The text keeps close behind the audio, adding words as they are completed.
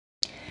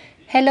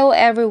Hello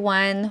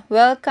everyone!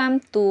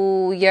 Welcome to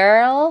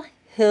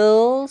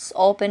Hjerlhede's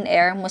Open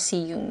Air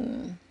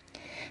Museum.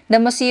 The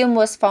museum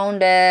was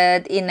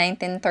founded in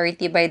 1930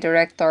 by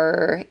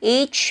Director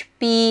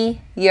H.P.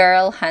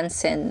 Jarl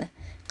Hansen.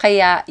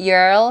 Kaya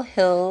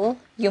Hjerlhede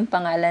yung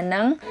pangalan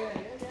ng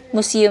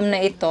museum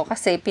na ito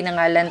kasi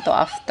pinangalan to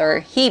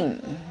after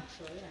him.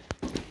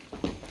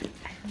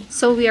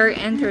 So we are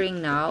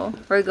entering now.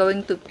 We're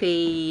going to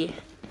pay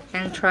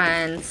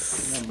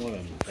entrance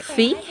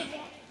fee.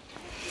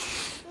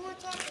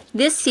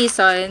 This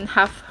season,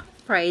 half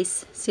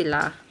price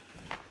sila.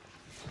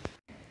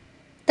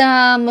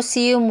 The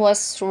museum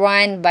was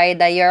run by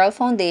the Jarl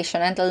Foundation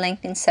until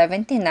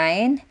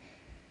 1979.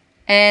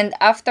 And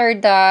after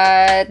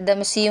that, the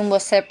museum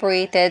was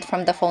separated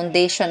from the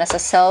foundation as a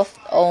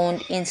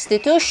self-owned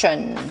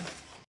institution.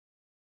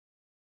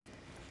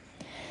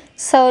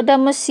 So the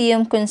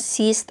museum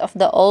consists of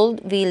the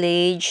old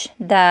village,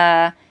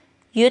 the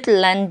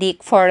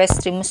Jutlandic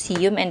Forestry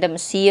Museum, and the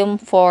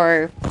Museum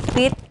for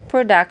Peat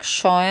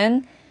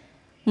Production.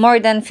 More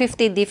than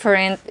 50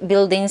 different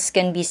buildings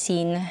can be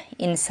seen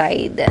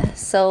inside.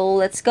 So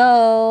let's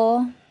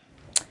go!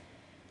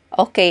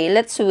 Okay,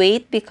 let's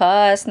wait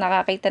because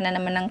nakakita na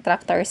naman ng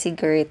tractor si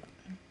Gert.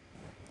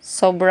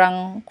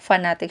 Sobrang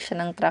fanatic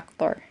siya ng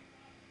tractor.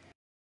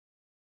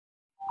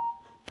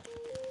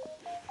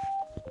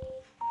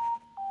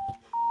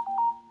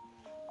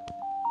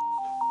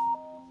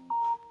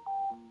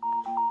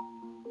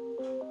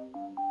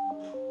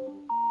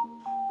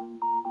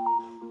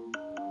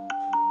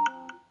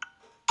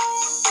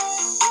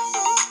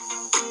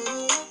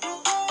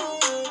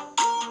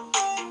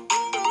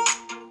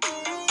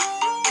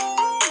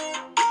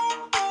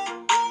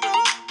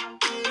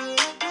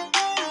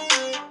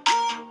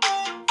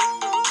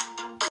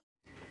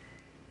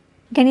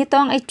 Ganito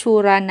ang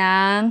itsura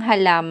ng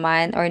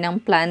halaman or ng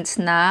plants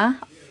na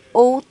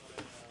oat.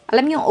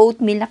 Alam niyo yung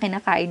oatmeal na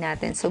kinakain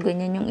natin. So,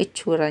 ganyan yung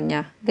itsura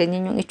niya.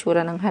 Ganyan yung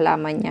itsura ng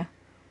halaman niya.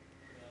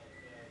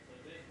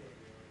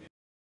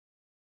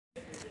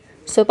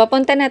 So,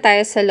 papunta na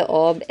tayo sa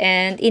loob.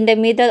 And in the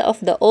middle of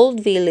the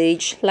old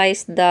village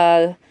lies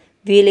the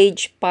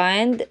village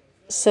pond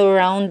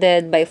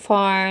surrounded by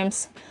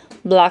farms,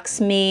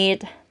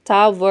 blacksmith,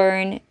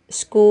 tavern,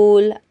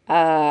 school,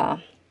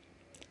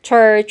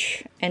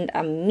 church, and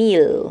a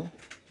mill.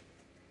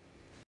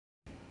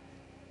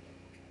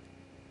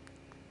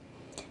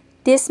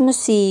 This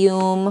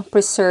museum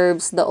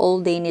preserves the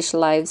old Danish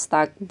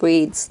livestock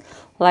breeds,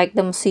 like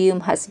the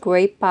museum has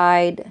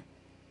grey-pied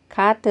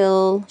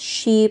cattle,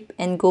 sheep,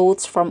 and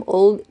goats from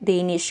old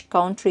Danish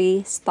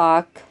country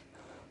stock,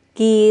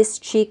 geese,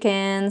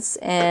 chickens,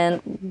 and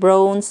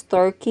bronze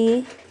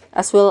turkey,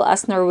 as well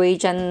as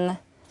Norwegian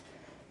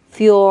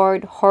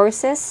fjord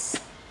horses.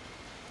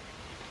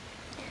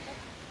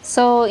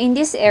 So, in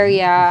this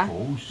area,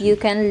 you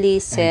can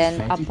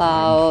listen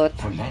about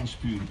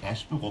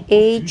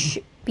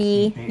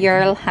H.P.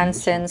 Jarl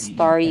Hansen's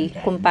story,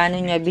 kung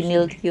paano niya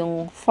binild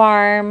yung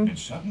farm. Der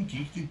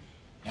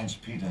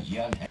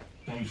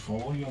i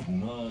forrige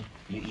århundrede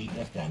blev en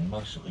af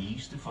Danmarks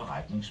rigeste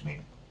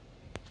forretningsmænd.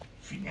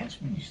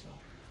 Finansminister.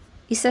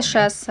 Isa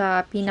siya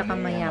sa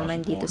pinakamayaman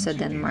dito sa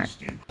Denmark.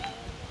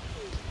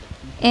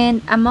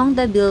 And among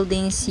the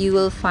buildings, you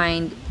will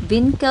find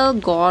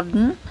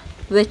Vinkelgården,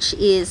 which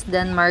is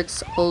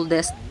Denmark's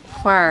oldest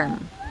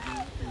farm.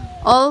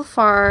 All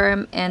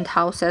farm and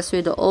houses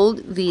with the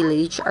old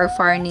village are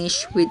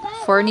furnished with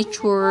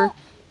furniture,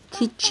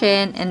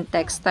 kitchen, and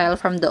textile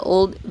from the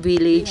old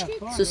village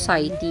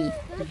society.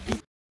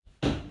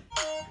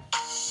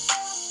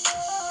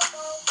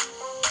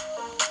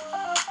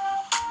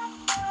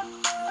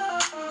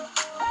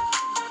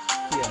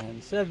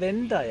 Så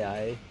venter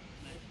jeg.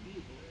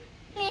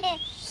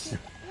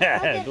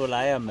 Ja, du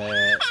leger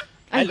med...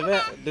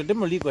 Det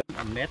må lige gå ind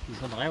om natten,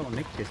 så reven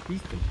ikke kan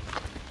spise dem.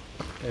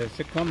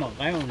 Så kommer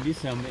reven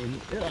ligesom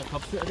en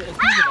edderkop, så det er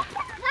spiser dig.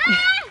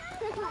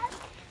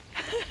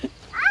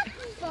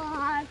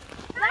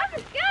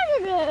 Hvorfor gør du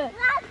det?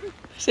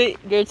 Se,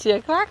 Gert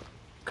siger kvak,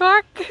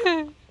 kvak.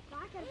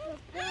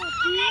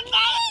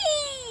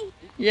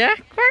 Ja,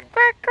 kvak,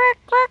 kvak, kvak,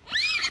 kvak.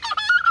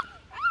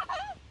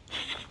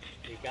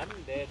 I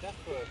gamle dage, der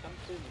får jeg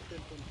samtidig med den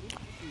på en hus,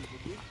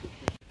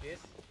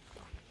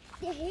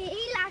 Det er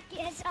hele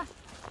gæsser.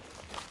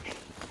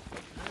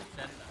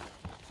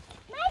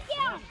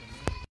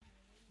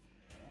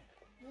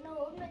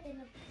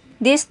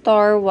 This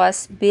store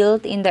was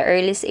built in the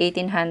early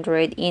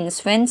 1800s in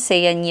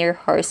Svenseia near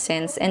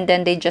Horsens, and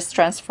then they just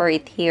transfer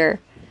it here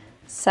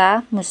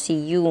sa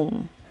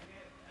museum.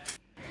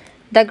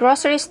 The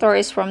grocery store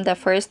is from the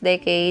first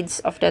decades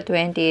of the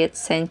 20th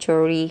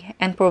century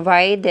and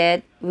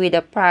provided with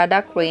a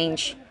product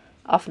range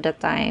of the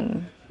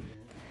time.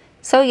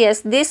 So yes,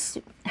 this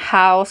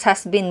house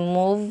has been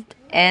moved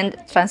and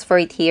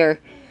transferred here.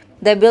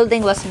 The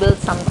building was built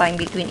sometime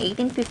between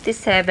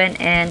 1857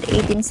 and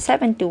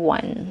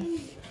 1871.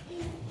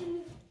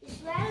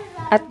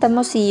 At the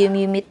museum,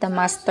 you meet the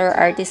master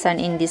artisan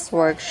in this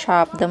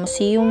workshop. The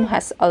museum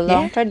has a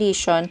long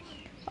tradition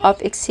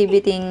of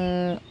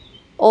exhibiting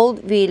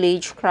old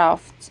village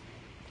crafts.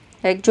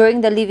 Like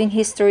during the living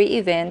history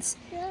events,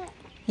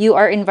 you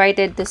are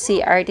invited to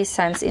see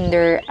artisans in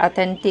their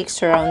authentic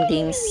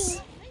surroundings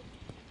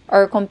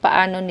or kung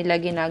paano nila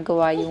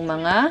ginagawa yung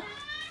mga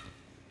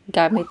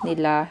gamit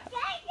nila.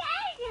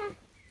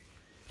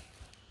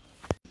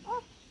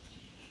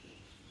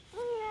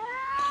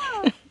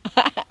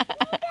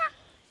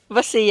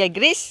 Vad säger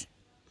gris?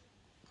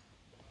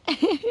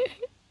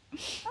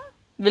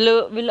 Vill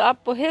du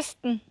upp på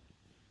hästen?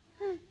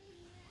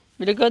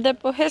 Vill du gå där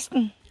på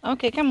hästen?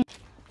 Okej, kom.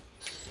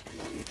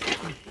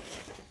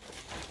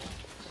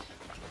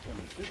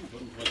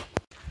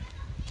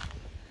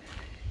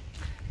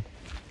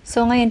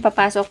 So, ngayon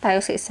papasok tayo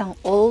sa isang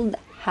old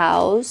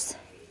house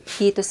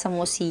dito sa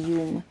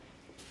museum.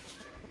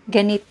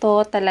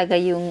 Ganito talaga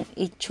yung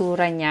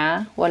itsura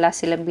niya. Wala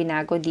silang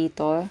binago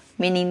dito.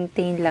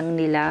 Maintain lang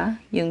nila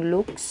yung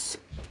looks.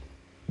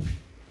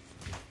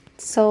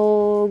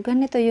 So,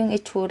 ganito yung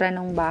itsura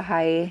ng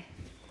bahay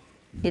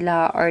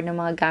nila or ng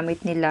mga gamit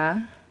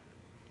nila.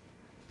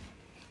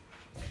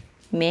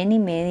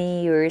 Many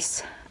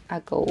years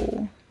ago.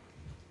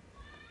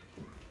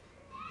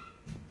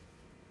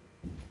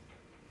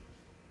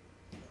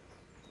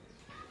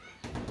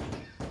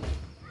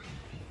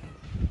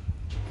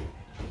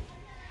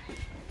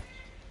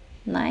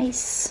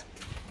 Nice.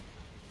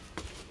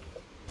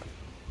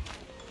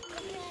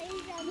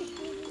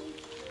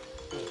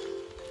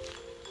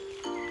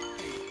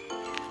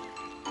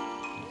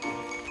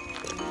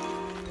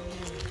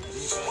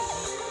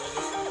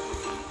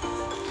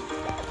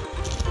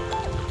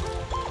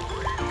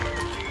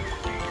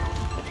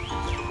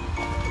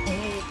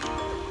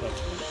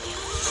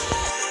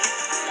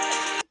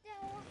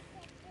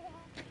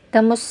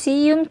 The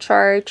museum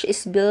church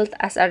is built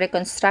as a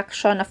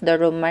reconstruction of the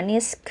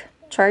Romanesque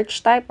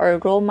church type or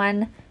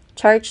Roman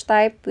church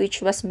type,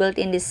 which was built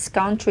in this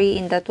country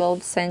in the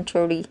 12th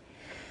century.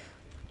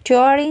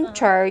 Turin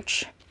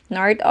Church,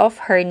 north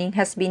of Herning,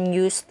 has been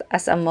used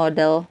as a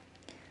model.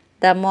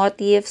 The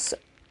motifs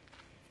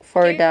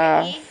for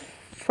the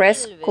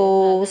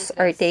frescoes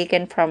are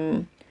taken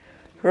from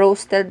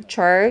Roasted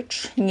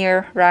Church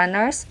near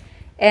Runners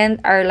and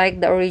are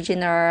like the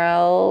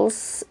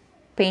originals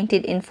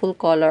painted in full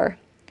color.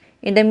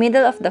 In the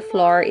middle of the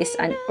floor is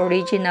an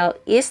original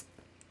East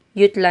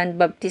Jutland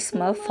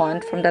baptismal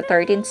font from the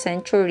 13th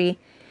century,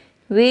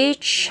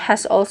 which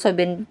has also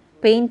been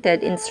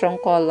painted in strong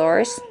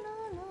colors.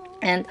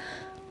 And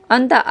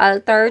on the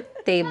altar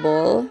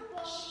table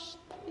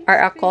are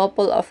a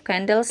couple of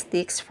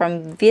candlesticks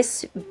from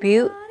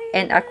Visby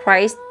and a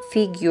Christ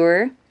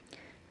figure,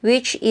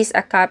 which is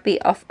a copy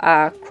of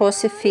a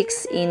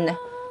crucifix in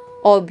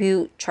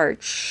Åby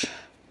Church.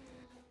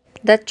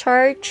 The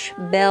church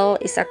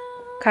bell is a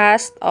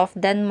cast of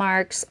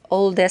Denmark's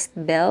oldest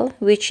bell,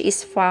 which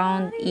is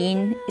found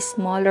in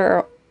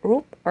smaller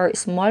rope.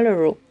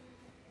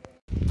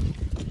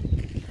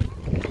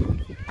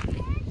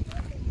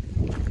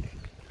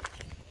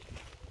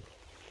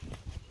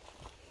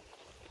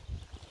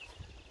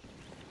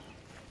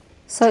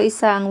 So,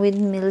 isa ang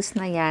windmills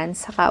na yan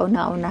sa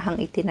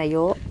kauna-unahang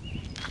itinayo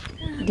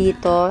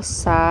dito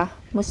sa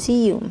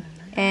museum.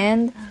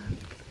 And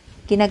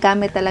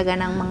ginagamit talaga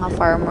ng mga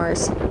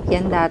farmers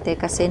yan dati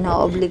kasi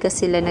naobliga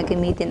sila na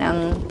gamitin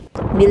ang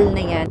mill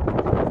na yan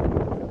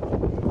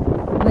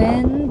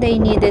when they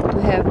needed to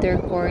have their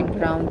corn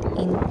ground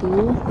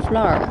into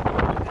flour.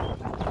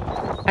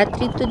 A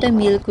trip to the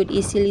mill could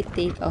easily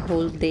take a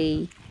whole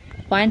day.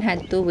 One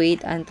had to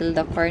wait until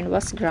the corn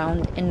was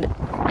ground and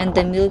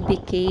the mill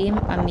became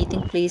a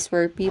meeting place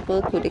where people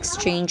could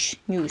exchange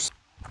news.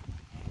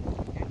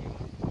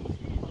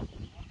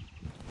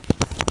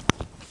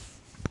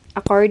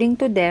 According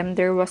to them,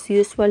 there was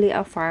usually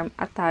a farm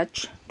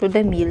attached to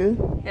the mill,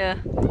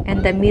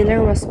 and the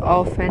miller was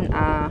often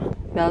a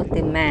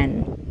wealthy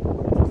man.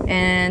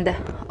 And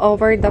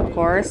over the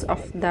course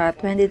of the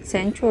 20th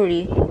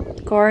century,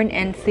 corn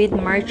and feed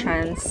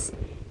merchants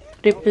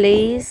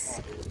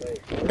replaced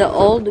the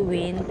old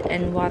wind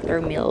and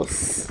water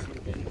mills.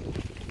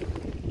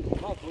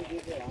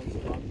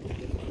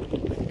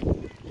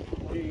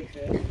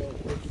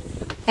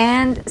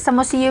 And sa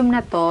museum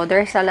na to,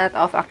 there's a lot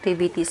of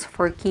activities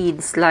for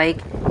kids, like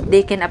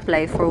they can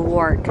apply for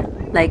work,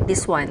 like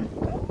this one.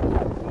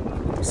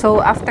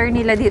 So, after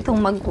nila ditong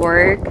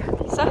mag-work,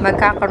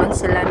 magkakaroon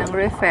sila ng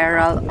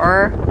referral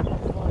or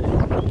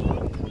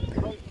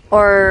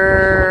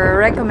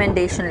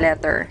recommendation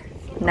letter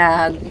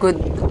na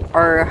good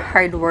or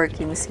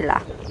hardworking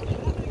sila.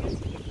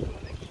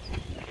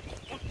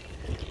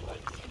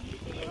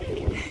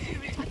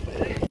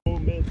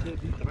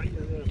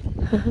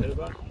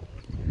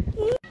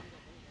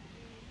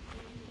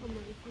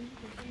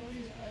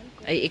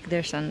 Ay, ik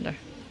der sander.